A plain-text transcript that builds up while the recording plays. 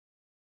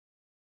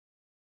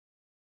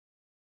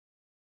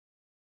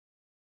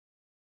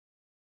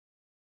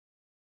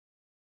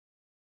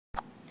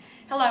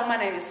Hello, my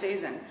name is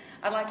Susan.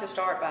 I'd like to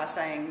start by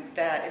saying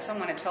that if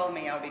someone had told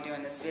me I would be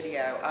doing this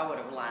video, I would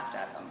have laughed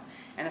at them.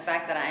 And the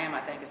fact that I am, I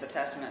think, is a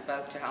testament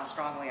both to how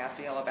strongly I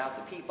feel about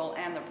the people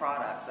and the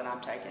products that I'm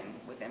taking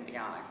with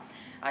MBI.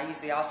 I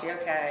use the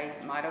Osteo-K,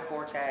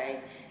 Forte,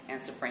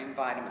 and Supreme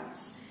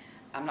vitamins.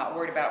 I'm not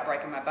worried about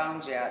breaking my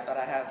bones yet, but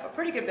I have a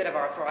pretty good bit of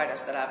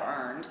arthritis that I've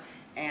earned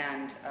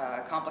and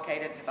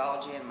complicated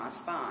pathology in my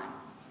spine.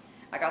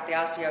 I got the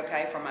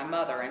Osteo-K from my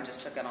mother and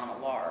just took it on a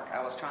lark.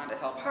 I was trying to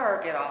help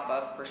her get off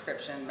of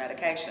prescription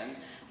medication,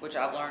 which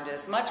I've learned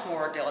is much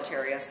more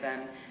deleterious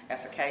than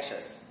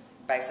efficacious,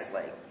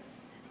 basically.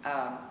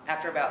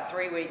 After about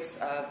 3 weeks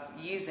of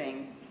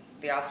using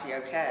the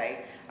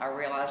Osteo-K, I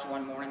realized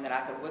one morning that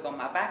I could wiggle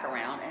my back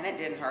around and it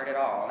didn't hurt at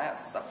all.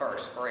 That's a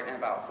first for it in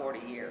about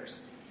 40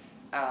 years.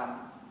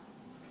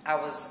 I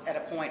was at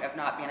a point of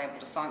not being able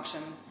to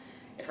function.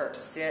 It hurt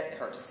to sit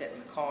in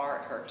the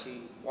car, it hurt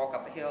to walk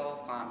up a hill,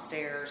 climb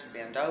stairs,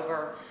 bend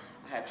over.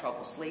 I had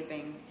trouble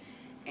sleeping,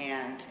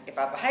 and if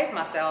I behave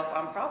myself,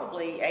 I'm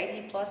probably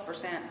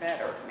 80+%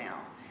 better now,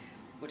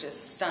 which is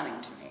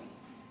stunning to me.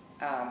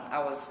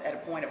 I was at a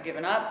point of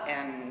giving up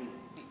and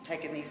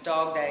taking these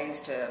dog days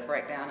to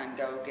break down and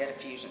go get a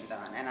fusion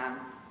done, and I'm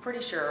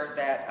pretty sure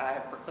that I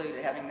have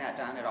precluded having that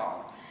done at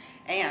all.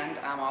 And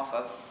I'm off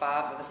of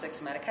 5 of the 6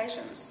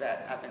 medications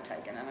that I've been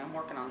taking, and I'm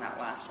working on that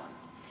last one.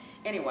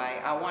 Anyway,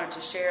 I wanted to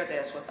share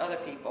this with other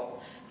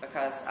people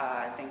because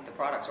I think the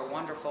products are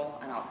wonderful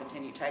and I'll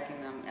continue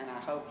taking them, and I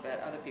hope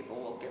that other people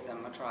will give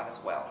them a try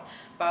as well.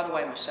 By the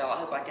way, Michelle, I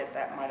hope I get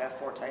that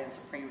Forte and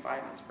Supreme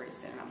vitamins pretty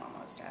soon. I'm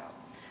almost out.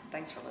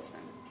 Thanks for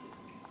listening.